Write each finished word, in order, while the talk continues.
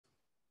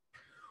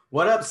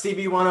What up,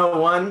 CB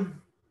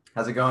 101?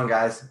 How's it going,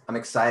 guys? I'm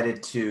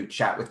excited to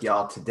chat with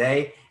y'all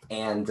today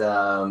and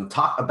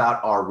talk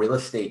about our real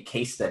estate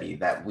case study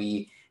that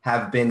we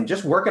have been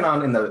just working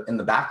on in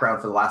the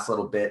background for the last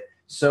little bit.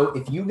 So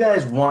if you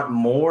guys want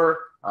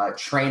more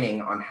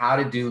training on how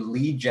to do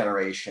lead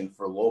generation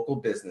for local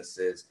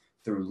businesses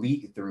through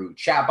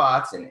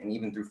chatbots and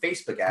even through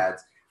Facebook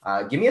ads,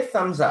 give me a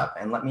thumbs up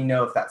and let me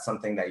know if that's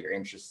something that you're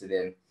interested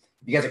in.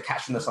 If you guys are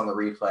catching this on the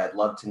replay, I'd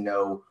love to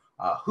know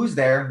who's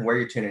there, where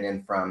you're tuning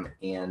in from,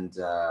 and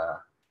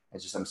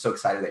I'm so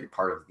excited that you're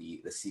part of the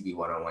CB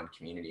 101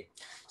 community.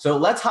 So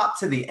let's hop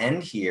to the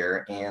end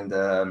here, and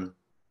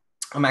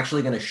I'm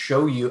actually going to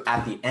show you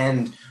at the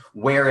end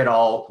where it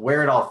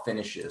all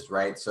finishes,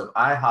 right? So if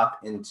I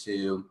hop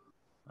into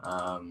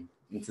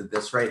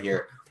this right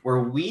here,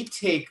 where we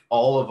take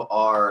all of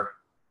our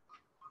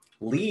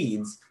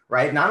leads,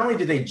 right? Not only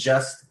do they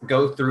just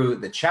go through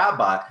the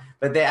chatbot,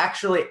 but they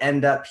actually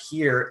end up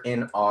here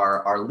in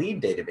our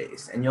lead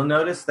database. And you'll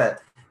notice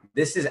that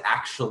this is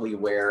actually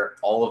where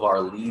all of our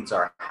leads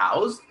are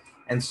housed.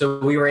 And so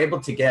we were able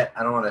to get,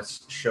 I don't want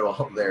to show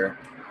all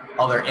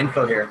their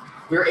info here.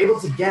 We were able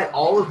to get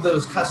all of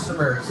those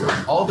customers,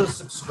 all those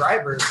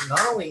subscribers,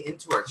 not only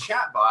into our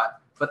chatbot,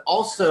 but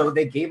also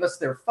they gave us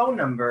their phone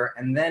number.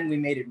 And then we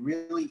made it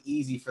really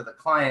easy for the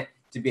client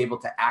to be able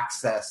to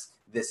access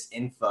this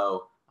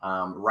info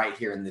right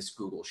here in this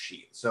Google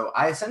Sheet. So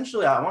I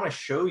want to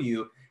show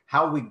you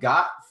how we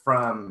got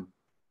from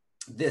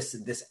this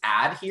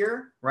ad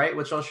here, right,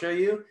 which I'll show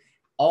you,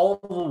 all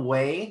the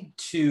way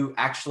to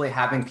actually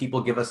having people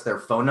give us their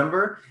phone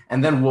number.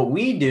 And then what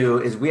we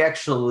do is we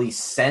actually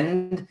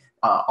send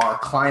our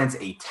clients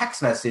a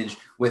text message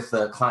with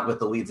the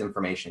leads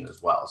information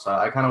as well. So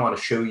I kind of want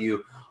to show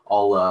you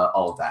all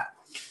of that.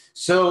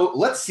 So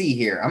let's see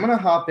here. I'm going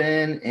to hop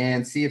in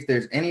and see if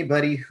there's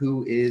anybody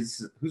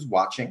who's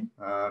watching.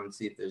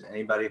 See if there's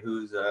anybody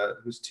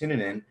who's tuning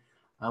in.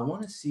 I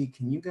want to see,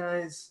 can you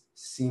guys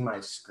see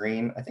my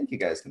screen? I think you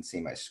guys can see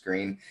my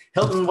screen.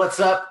 Hilton, what's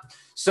up?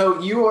 So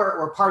you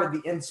were part of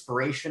the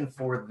inspiration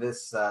for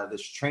this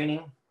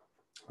training.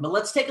 But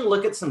let's take a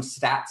look at some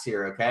stats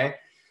here, okay?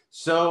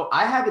 So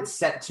I have it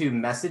set to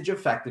message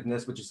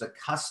effectiveness, which is a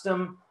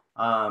custom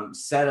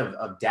set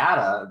of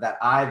data that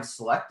I've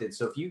selected.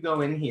 So if you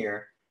go in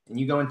here and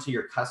you go into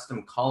your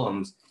custom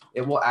columns,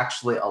 it will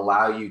actually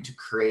allow you to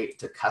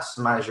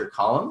customize your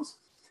columns.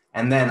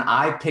 And then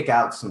I pick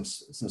out some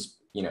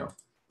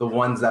the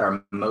ones that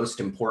are most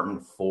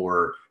important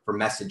for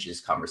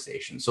messages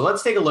conversation. So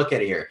let's take a look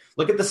at it here.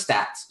 Look at the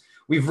stats.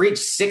 We've reached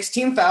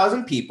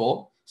 16,000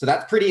 people. So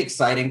that's pretty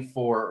exciting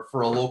for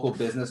a local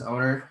business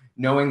owner,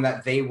 knowing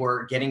that they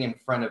were getting in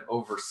front of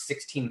over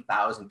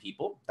 16,000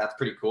 people. That's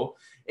pretty cool.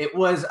 It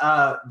was,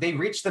 they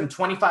reached them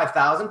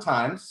 25,000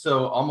 times.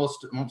 So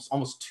almost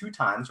 2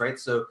 times, right?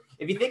 So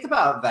if you think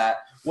about that,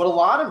 what a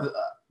lot of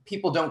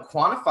people don't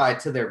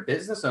quantify to their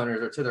business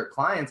owners or to their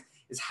clients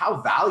is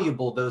how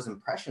valuable those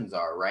impressions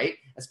are, right?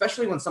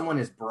 Especially when someone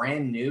is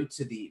brand new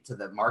to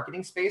the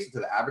marketing space, to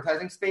the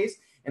advertising space,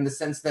 in the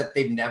sense that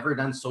they've never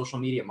done social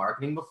media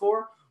marketing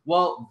before.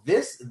 Well,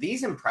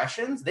 these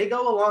impressions, they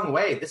go a long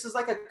way. This is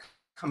like a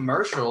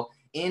commercial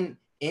in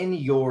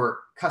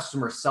your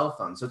customer's cell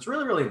phone. So it's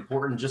really, really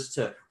important just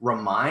to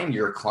remind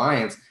your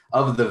clients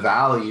of the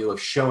value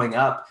of showing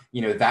up,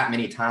 that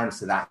many times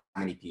to that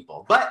many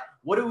people. But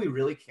what do we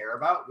really care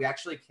about? We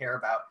actually care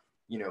about,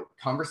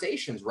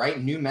 conversations, right?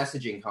 New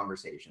messaging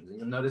conversations. And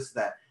you'll notice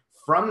that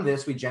from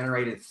this, we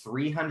generated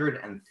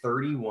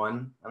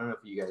 331. I don't know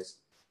if you guys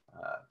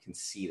can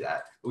see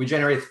that, but we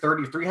generated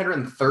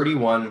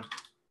 331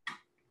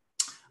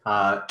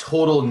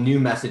 total new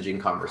messaging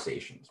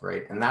conversations,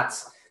 right? And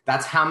that's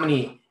how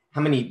many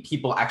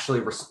people actually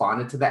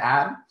responded to the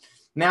ad.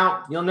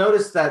 Now you'll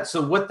notice that.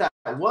 So what that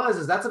was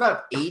is that's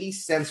about 80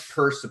 cents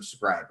per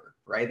subscriber,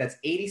 right? That's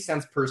 80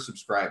 cents per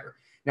subscriber.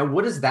 Now,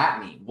 what does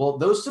that mean? Well,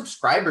 those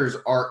subscribers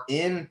are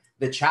in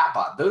the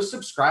chatbot. Those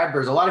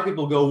subscribers, a lot of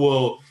people go,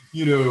 well,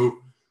 the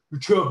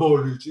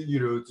chatbot is,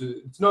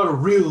 it's not a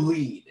real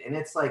lead. And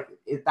it's like,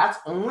 that's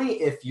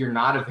only if you're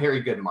not a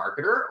very good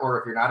marketer or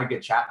if you're not a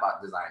good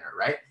chatbot designer,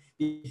 right?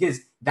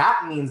 Because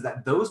that means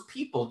that those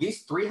people,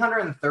 these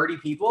 330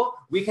 people,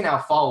 we can now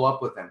follow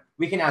up with them.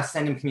 We can now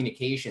send them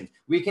communications.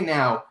 We can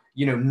now,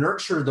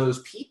 nurture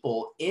those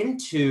people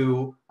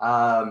into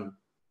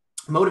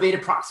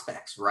motivated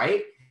prospects,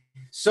 right?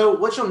 So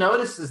what you'll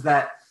notice is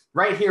that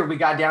right here, we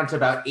got down to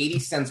about 80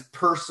 cents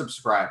per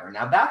subscriber.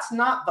 Now, that's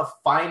not the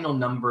final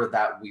number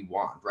that we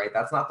want, right?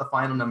 That's not the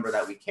final number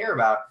that we care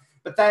about,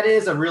 but that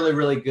is a really,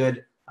 really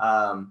good,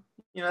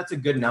 that's a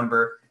good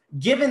number.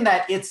 Given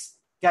that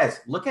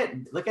guys, look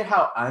at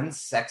how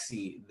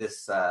unsexy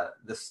this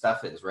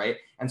stuff is, right?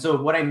 And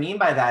so what I mean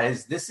by that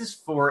is this is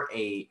for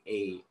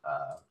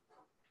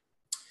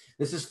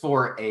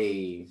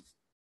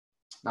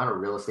not a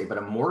real estate, but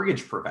a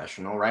mortgage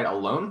professional, right? A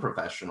loan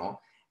professional.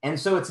 And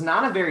so it's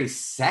not a very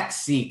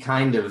sexy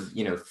kind of,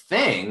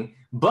 thing,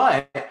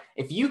 but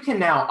if you can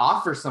now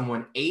offer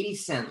someone 80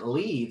 cent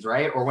leads,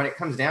 right? Or when it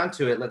comes down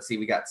to it, let's see,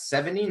 we got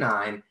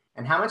 79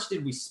 and how much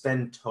did we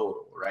spend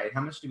total, right?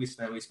 How much did we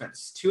spend? We spent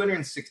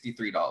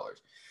 $263.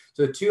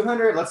 So let's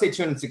say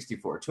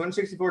 264.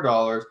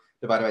 $264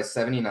 divided by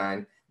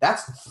 79.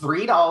 That's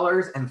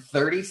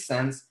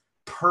 $3.30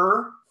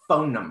 per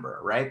phone number,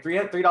 right?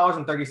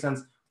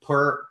 $3.30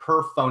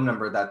 per phone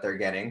number that they're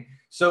getting.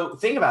 So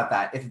think about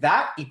that. If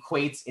that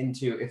equates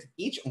into, if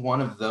each one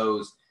of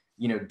those,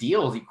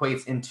 deals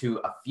equates into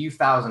a few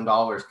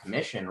 $1,000s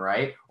commission,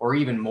 right? Or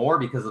even more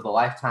because of the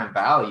lifetime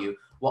value.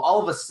 Well,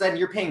 all of a sudden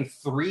you're paying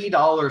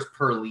 $3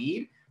 per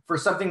lead for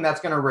something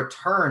that's going to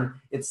return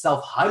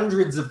itself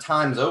hundreds of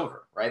times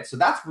over, right? So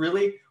that's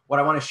really what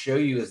I want to show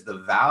you is the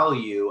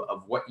value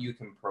of what you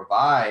can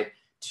provide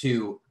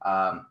to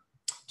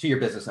your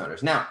business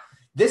owners. Now,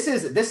 this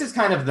is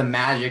kind of the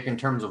magic in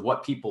terms of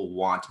what people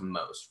want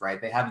most, right?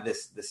 They have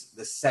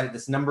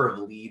this number of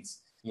leads,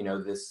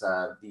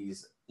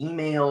 these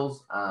emails,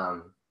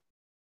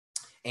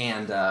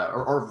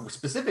 or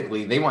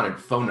specifically, they wanted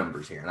phone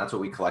numbers here, and that's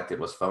what we collected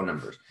was phone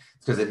numbers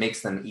because it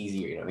makes them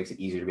easier. It makes it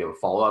easier to be able to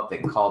follow up. They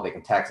can call, they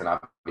can text, and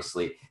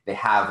obviously they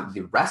have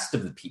the rest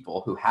of the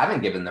people who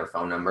haven't given their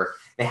phone number.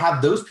 They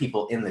have those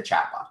people in the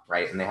chatbot,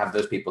 right? And they have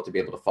those people to be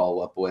able to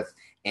follow up with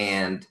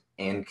and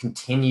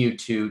continue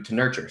to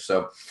nurture.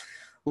 So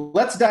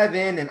let's dive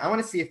in, and I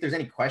want to see if there's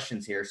any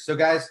questions here. So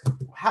guys,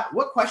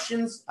 what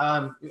questions?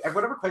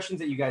 Whatever questions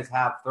that you guys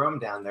have, throw them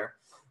down there.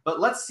 But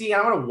let's see.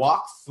 I want to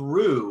walk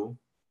through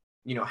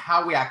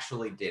how we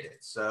actually did it.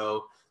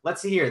 So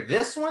let's see here.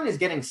 This one is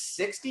getting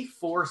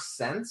 64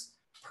 cents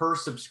per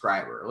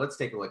subscriber. Let's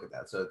take a look at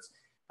that. So it's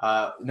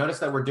notice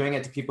that we're doing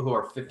it to people who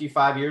are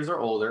 55 years or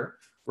older.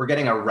 We're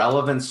getting a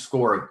relevance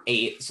score of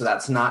 8. So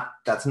that's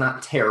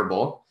not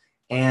terrible.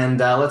 And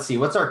let's see,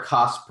 what's our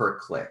cost per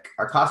click?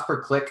 Our cost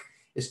per click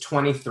is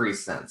 23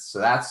 cents. So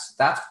that's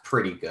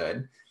pretty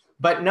good.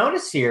 But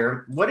notice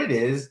here, what it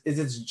is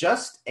it's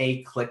just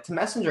a click to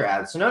messenger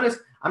ad. So notice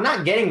I'm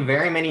not getting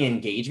very many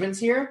engagements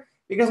here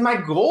because my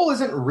goal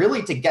isn't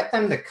really to get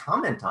them to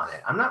comment on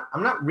it. I'm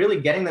not really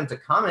getting them to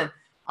comment.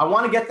 I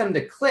want to get them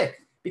to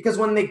click because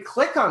when they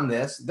click on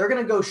this, they're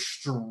going to go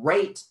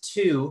straight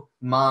to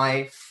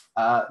my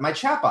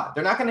chatbot.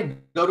 They're not going to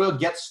go to a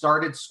get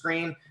started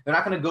screen. They're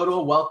not going to go to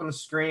a welcome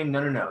screen.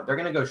 No. They're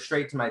going to go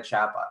straight to my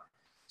chatbot.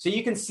 So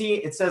you can see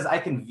it says I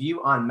can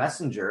view on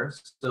Messenger.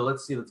 So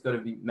let's go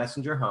to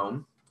Messenger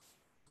home.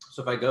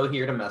 So if I go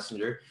here to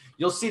Messenger,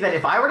 you'll see that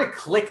if I were to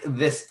click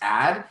this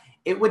ad,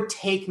 it would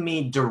take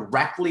me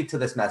directly to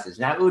this message.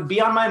 Now it would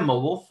be on my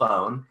mobile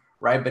phone,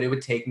 right? But it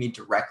would take me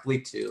directly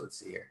to, let's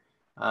see here.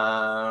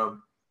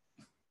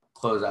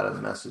 Close out of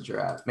the Messenger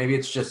app. Maybe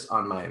it's just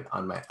on my,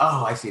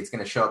 oh, I see. It's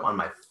going to show up on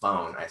my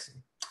phone. I see.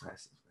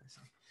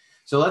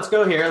 So let's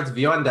go here. Let's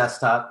view on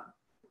desktop.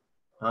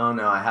 Oh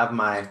no, I have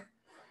my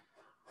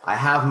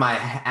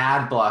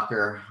ad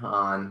blocker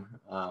on,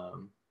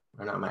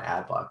 or not my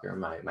ad blocker,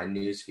 my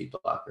newsfeed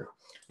blocker.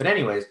 But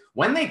anyways,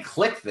 when they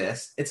click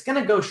this, it's going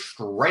to go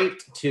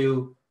straight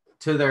to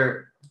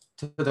their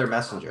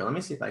messenger. Let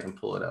me see if I can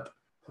pull it up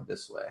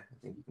this way. I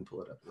think you can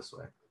pull it up this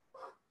way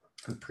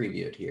and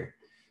preview it here.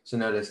 So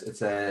notice it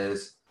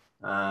says,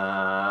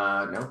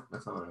 no,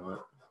 that's not what I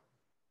want.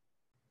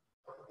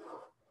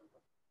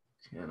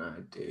 Can I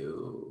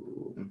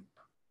do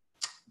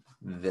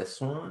this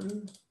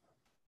one?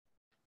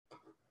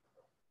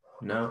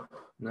 No,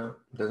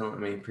 doesn't let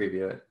me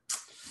preview it.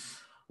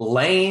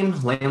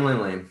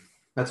 Lame.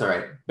 That's all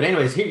right. But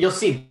anyways, here you'll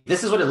see,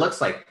 this is what it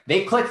looks like.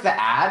 They click the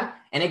ad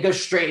and it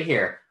goes straight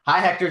here. Hi,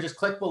 Hector, just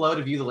click below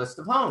to view the list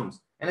of homes.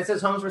 And it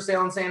says homes for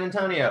sale in San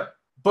Antonio.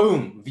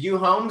 Boom, view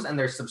homes and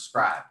they're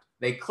subscribed.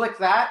 They click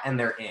that and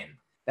they're in.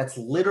 That's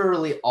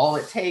literally all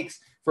it takes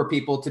for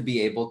people to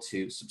be able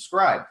to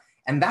subscribe.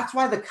 And that's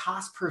why the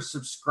cost per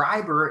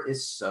subscriber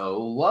is so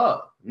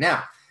low.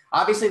 Now,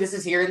 obviously, this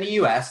is here in the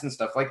US and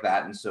stuff like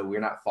that. And so we're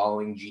not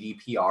following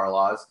GDPR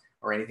laws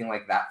or anything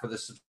like that for the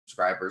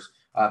subscribers.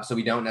 So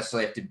we don't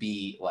necessarily have to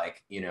be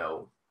like,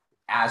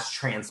 as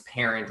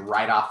transparent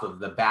right off of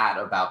the bat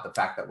about the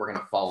fact that we're going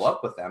to follow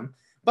up with them.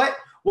 But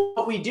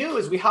what we do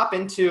is we hop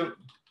into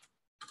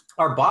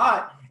our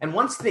bot. And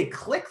once they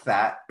click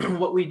that,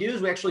 what we do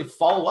is we actually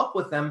follow up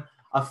with them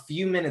a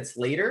few minutes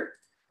later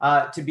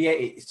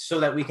so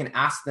that we can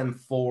ask them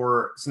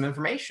for some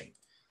information.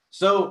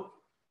 So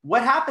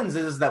what happens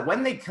is that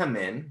when they come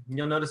in,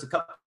 you'll notice a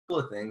couple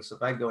of things. So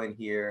if I go in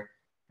here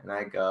and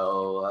I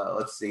go,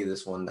 let's see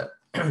this one that,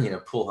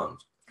 pool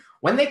homes.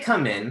 When they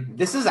come in,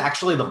 this is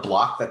actually the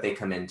block that they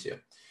come into.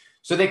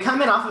 So they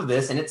come in off of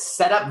this and it's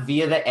set up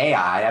via the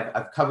AI.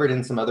 I've covered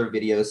in some other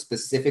videos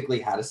specifically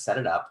how to set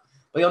it up.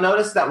 But you'll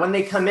notice that when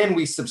they come in,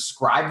 we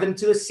subscribe them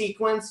to a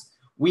sequence.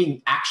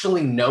 We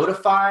actually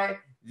notify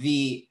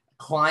the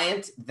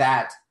client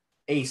that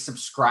a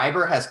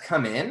subscriber has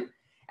come in.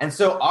 And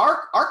so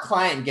our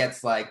client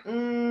gets like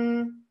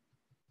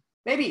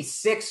maybe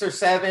 6 or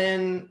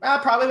 7,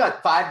 probably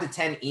about 5 to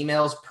 10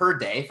 emails per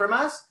day from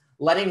us,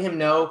 letting him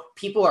know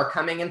people are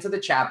coming into the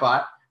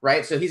chatbot,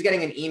 right? So he's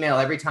getting an email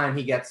every time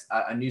he gets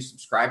a new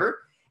subscriber.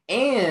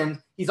 And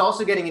he's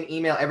also getting an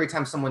email every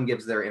time someone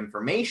gives their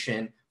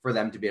information for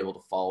them to be able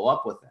to follow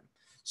up with them.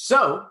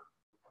 So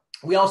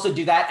we also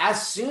do that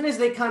as soon as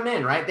they come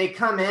in, right? They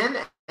come in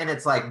and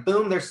it's like,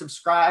 boom, they're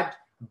subscribed.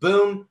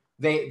 Boom,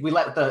 we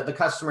let the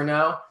customer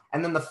know.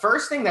 And then the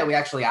first thing that we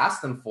actually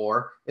ask them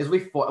for is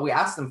we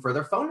ask them for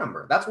their phone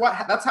number.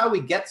 That's how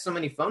we get so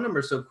many phone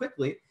numbers so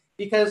quickly,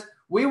 because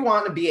we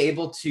want to be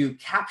able to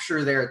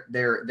capture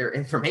their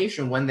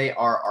information when they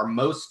are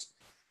most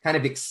kind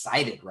of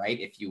excited, right,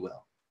 if you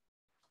will.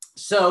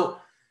 So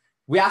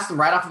we ask them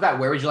right off the bat,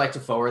 where would you like to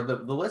forward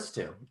the list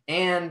to?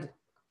 And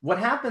what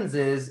happens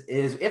is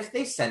if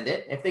they send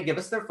it, if they give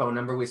us their phone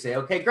number, we say,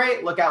 okay,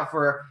 great, look out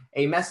for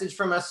a message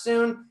from us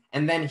soon.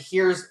 And then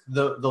here's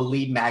the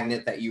lead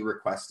magnet that you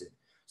requested.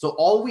 So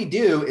all we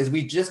do is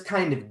we just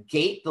kind of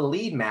gate the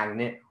lead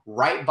magnet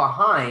right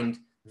behind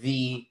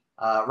the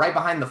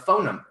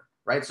phone number,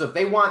 right? So if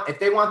they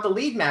want the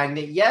lead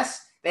magnet,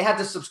 yes, they had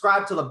to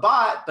subscribe to the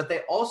bot, but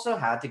they also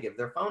had to give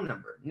their phone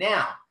number.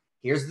 Now,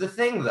 here's the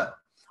thing though.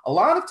 A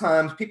lot of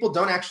times people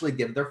don't actually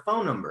give their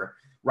phone number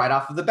right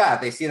off of the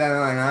bat. They see that and they're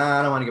like,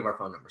 I don't want to give our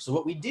phone number. So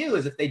what we do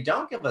is if they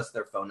don't give us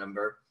their phone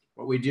number,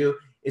 what we do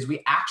is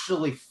we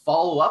actually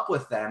follow up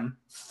with them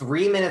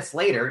 3 minutes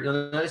later.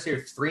 You'll notice here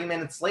 3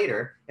 minutes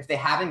later, if they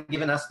haven't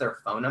given us their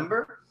phone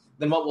number,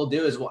 then what we'll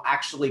do is we'll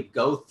actually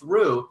go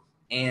through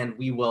and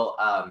we will,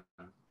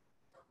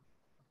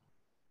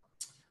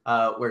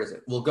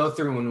 We'll go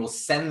through and we'll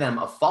send them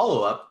a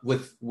follow-up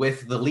with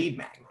the lead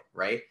magnet,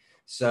 right?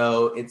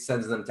 So it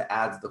sends them to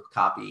add the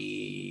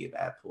copy,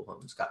 that pull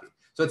homes copy.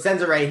 So it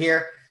sends it right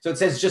here. So it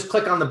says, just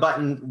click on the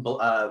button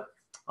below.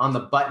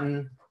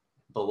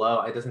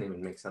 It doesn't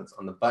even make sense.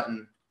 On the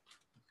button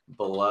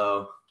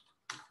below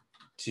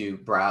to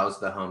browse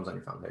the homes on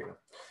your phone. There you go.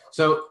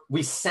 So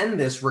we send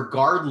this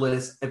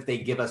regardless if they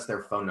give us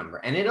their phone number,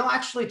 and it'll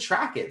actually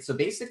track it. So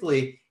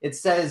basically it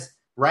says,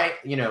 right,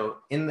 in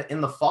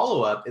the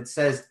follow-up, it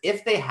says,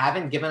 if they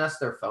haven't given us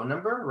their phone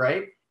number,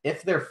 right?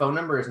 If their phone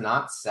number is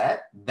not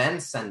set, then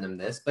send them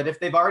this. But if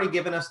they've already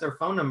given us their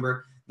phone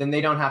number, then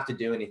they don't have to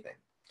do anything.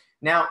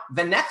 Now,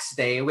 the next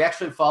day, we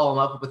actually follow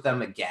up with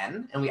them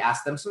again, and we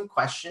ask them some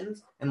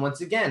questions. And once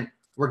again,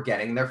 we're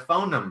getting their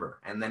phone number.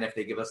 And then if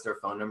they give us their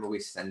phone number, we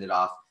send it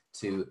off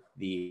to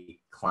the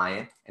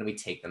client, and we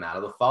take them out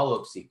of the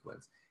follow-up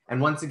sequence. And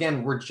once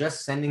again, we're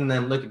just sending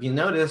them, look, if you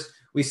notice,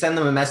 we send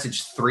them a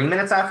message 3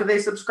 minutes after they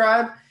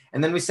subscribe,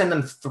 and then we send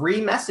them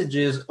 3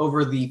 messages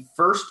over the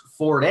first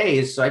 4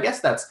 days. So I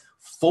guess that's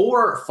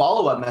 4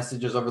 follow-up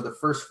messages over the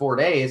first 4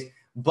 days,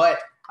 but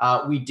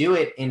we do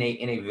it in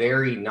a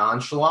very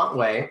nonchalant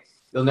way.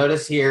 You'll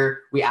notice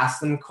here, we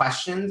ask them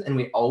questions and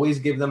we always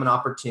give them an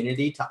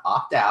opportunity to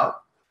opt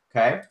out,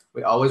 okay?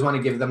 We always want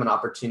to give them an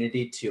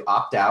opportunity to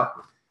opt out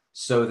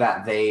so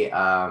that they,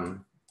 I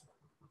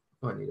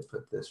need to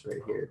put this right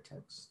here,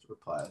 text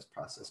replies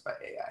processed by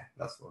AI,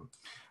 that's the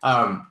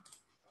one.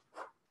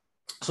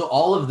 So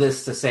all of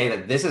this to say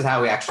that this is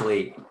how we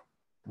actually,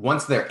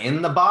 once they're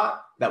in the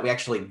bot, that we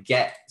actually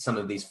get some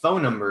of these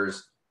phone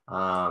numbers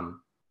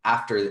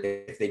after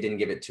if they didn't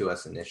give it to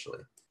us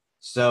initially.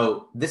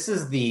 So this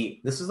is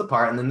the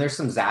part, and then there's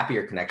some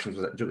Zapier connections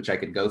which I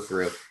could go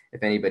through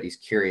if anybody's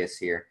curious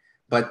here.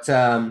 But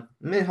let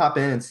me hop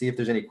in and see if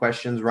there's any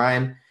questions.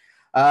 Ryan,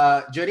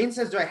 Jodine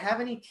says, do I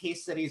have any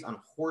case studies on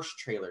horse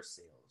trailer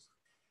sales?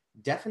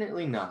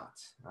 Definitely not.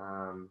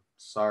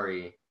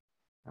 Sorry.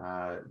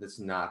 That's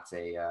not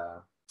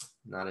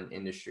an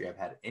industry I've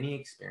had any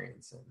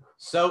experience in.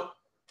 So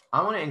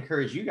I want to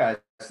encourage you guys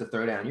to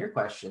throw down your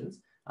questions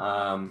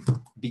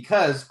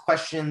because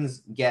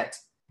questions get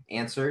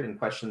answered and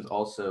questions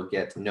also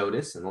get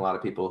noticed. And a lot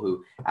of people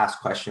who ask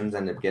questions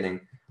end up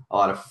getting a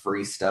lot of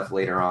free stuff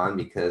later on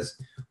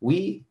because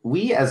we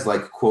as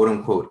like quote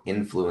unquote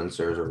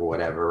influencers or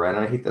whatever, right?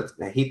 And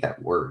I hate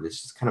that word.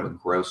 It's just kind of a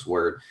gross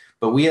word.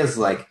 But we as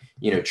like,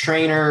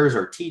 trainers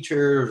or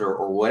teachers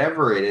or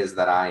whatever it is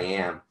that I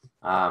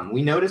am,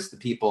 we notice the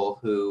people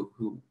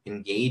who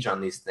engage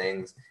on these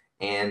things,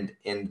 and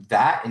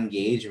that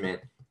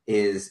engagement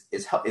is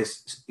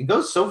it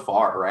goes so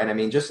far, right? I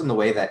mean, just in the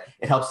way that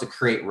it helps to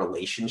create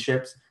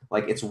relationships.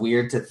 Like it's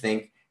weird to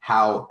think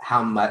how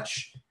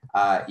much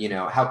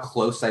how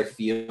close I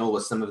feel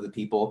with some of the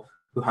people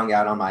who hung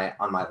out on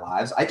my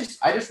lives. I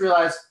just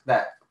realized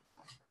that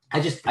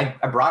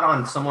I brought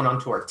on someone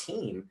onto our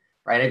team,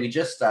 right? We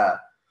just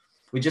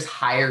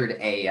hired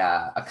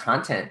a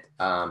content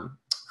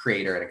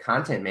creator and a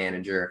content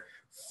manager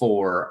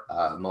for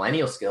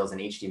Millennial Skills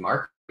and HD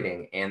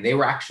marketing, and they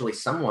were actually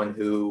someone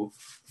who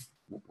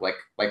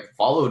like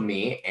followed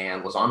me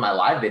and was on my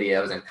live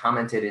videos and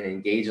commented and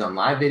engaged on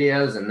live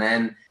videos, and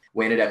then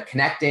we ended up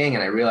connecting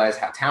and I realized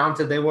how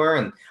talented they were,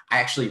 and I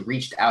actually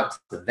reached out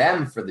to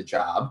them for the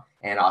job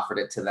and offered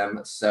it to them.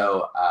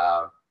 So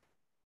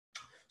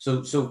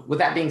so with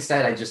that being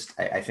said,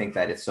 I think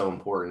that it's so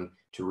important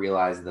to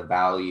realize the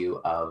value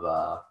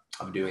of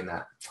doing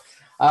that.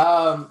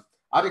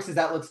 Object says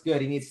that looks good.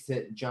 He needs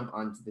to jump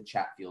onto the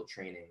chat field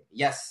training.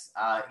 Yes,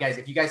 guys,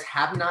 if you guys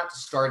have not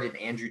started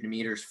Andrew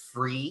Demeter's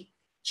free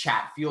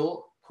chat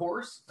fuel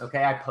course,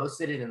 okay, I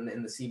posted it in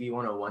the CB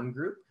 101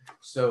 group,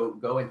 so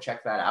go and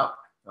check that out.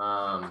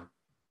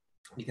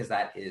 because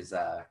that is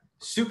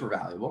super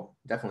valuable,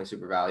 definitely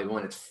super valuable,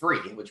 and it's free,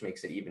 which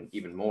makes it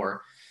even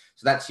more.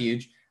 So that's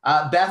huge.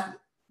 Beth,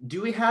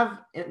 do we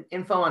have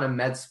info on a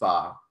med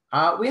spa?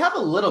 We have a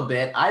little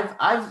bit.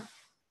 I've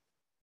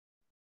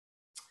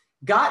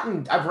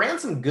ran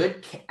some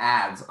good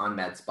ads on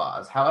med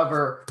spas.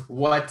 However,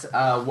 what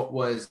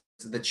was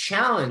the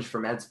challenge for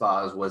med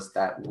spas was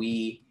that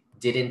we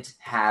didn't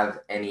have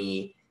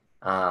any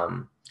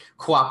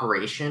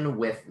cooperation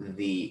with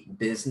the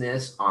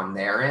business on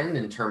their end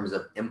in terms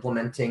of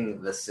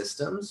implementing the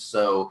systems.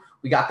 So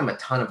we got them a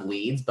ton of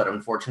leads, but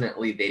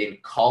unfortunately they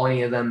didn't call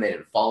any of them. They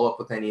didn't follow up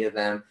with any of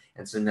them.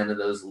 And so none of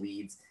those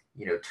leads,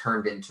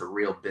 turned into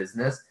real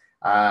business.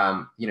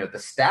 The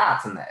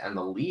stats and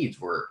the leads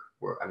were,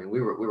 I mean,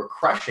 we were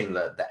crushing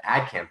the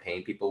ad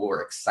campaign. People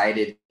were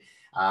excited,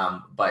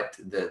 but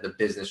the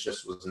business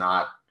just was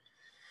not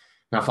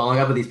following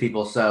up with these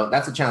people. So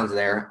that's a challenge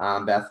there,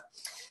 Beth.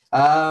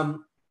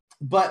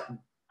 But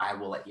I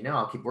will let you know.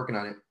 I'll keep working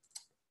on it.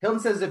 Hilton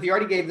says, if you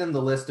already gave them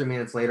the list 3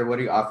 minutes later, what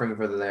are you offering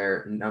for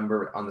their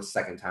number on the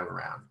second time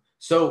around?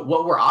 So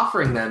what we're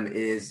offering them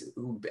is,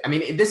 I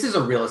mean, this is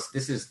a real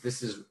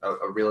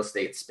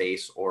estate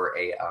space or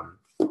a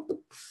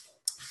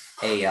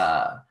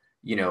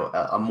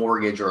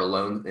mortgage or a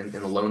loan in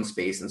the loan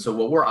space. And so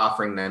what we're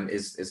offering them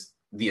is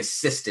the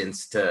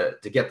assistance to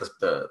get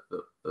to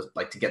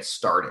get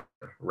started,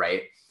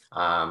 right?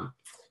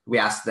 We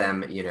ask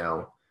them,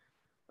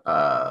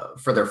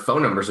 for their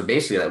phone numbers, so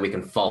basically that we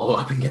can follow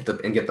up and get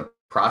the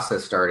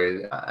process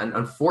started. And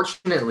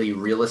unfortunately,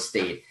 real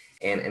estate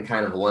and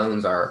kind of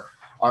loans are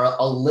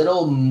a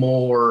little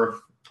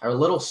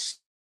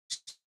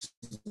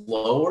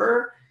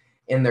slower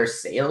in their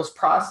sales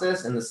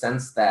process, in the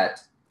sense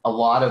that a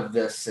lot of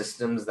the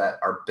systems that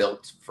are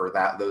built for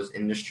those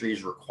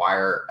industries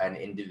require an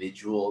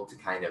individual to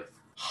kind of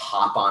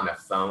hop on a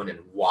phone and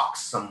walk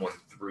someone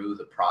through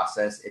the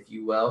process, if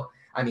you will.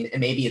 I mean,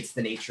 and maybe it's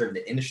the nature of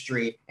the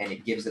industry, and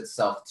it gives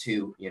itself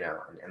to,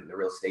 and the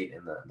real estate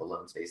and the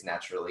loan space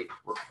naturally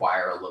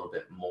require a little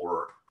bit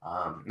more,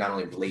 not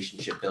only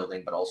relationship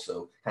building, but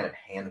also kind of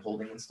hand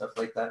holding and stuff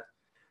like that.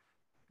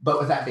 But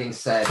with that being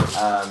said,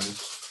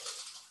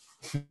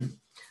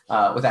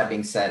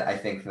 I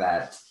think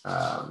that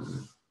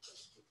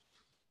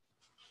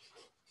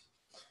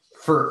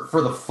for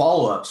the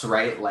follow-ups,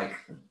 right? Like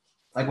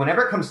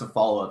whenever it comes to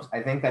follow-ups,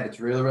 I think that it's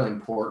really, really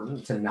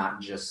important to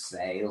not just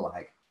say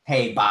like,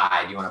 hey,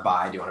 buy, do you want to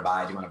buy? Do you want to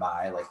buy? Do you want to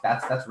buy? Like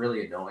that's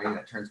really annoying.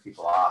 That turns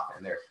people off,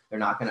 and they're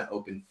not going to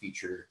open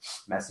future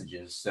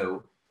messages.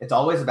 So it's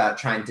always about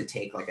trying to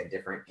take like a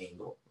different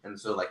angle. And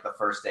so like the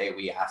first day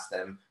we ask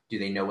them, do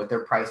they know what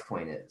their price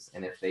point is?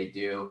 And if they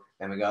do,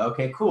 then we go,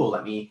 okay, cool.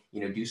 Let me,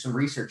 do some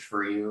research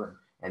for you.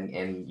 And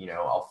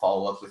I'll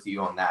follow up with you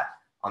on that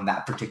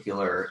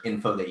particular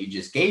info that you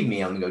just gave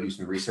me. I'm gonna go do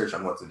some research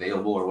on what's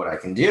available or what I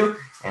can do.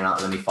 And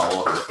let me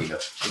follow up with you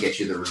to get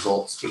you the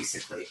results,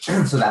 basically.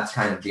 So that's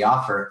kind of the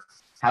offer.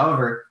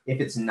 However, if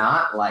it's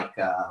not like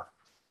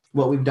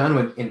what we've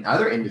done in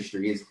other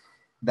industries,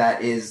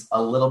 that is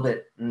a little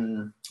bit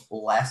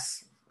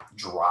less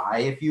dry,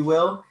 if you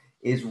will,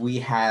 is we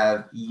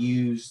have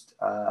used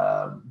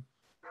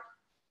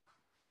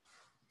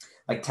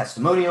like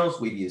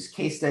testimonials, we've used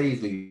case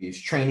studies, we've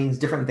used trainings,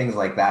 different things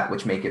like that,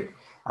 which make it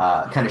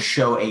kind of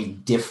show a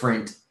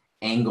different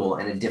angle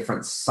and a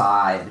different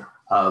side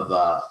of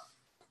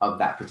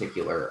that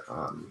particular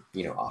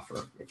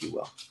offer, if you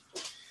will.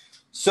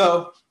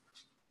 So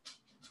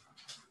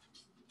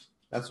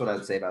that's what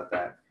I'd say about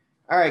that.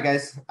 All right,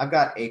 guys, I've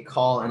got a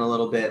call in a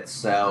little bit,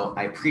 so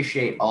I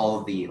appreciate all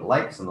of the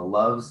likes and the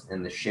loves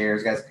and the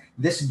shares, guys.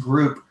 This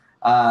group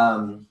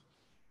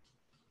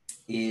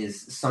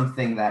is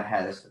something that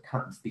has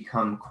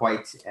become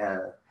quite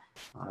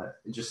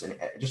just an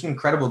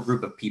incredible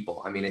group of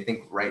people. I mean, I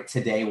think right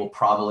today we'll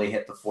probably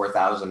hit the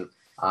 4,000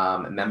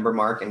 member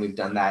mark, and we've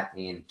done that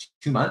in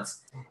 2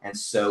 months. And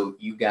so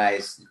you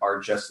guys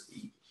are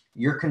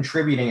you're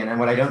contributing. And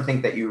what I don't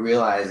think that you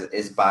realize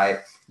is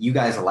by you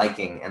guys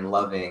liking and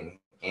loving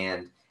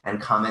and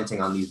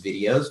commenting on these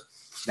videos,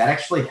 that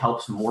actually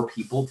helps more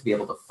people to be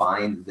able to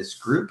find this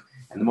group.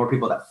 And the more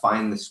people that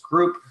find this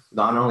group,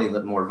 not only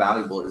the more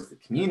valuable is the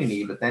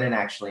community, but then it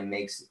actually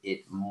makes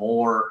it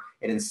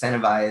it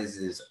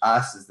incentivizes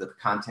us as the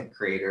content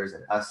creators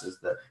and us as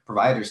the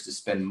providers to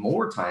spend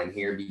more time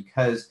here,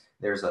 because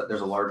there's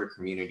a larger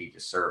community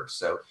to serve.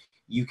 So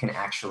you can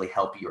actually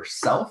help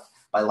yourself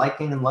by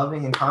liking and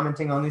loving and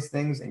commenting on these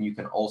things, and you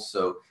can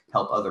also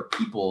help other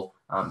people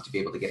to be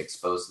able to get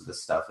exposed to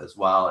this stuff as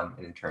well, and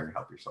in turn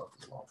help yourself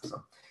as well.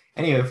 So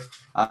anyway,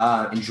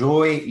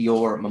 enjoy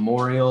your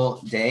Memorial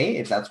Day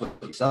if that's what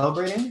you're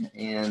celebrating,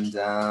 and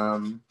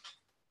have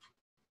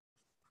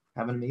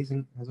an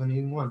amazing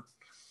one.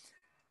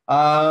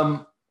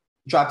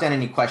 Drop down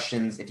any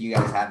questions if you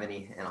guys have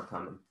any, and I'll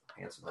come and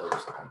answer those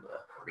on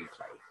the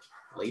replay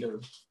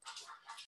later.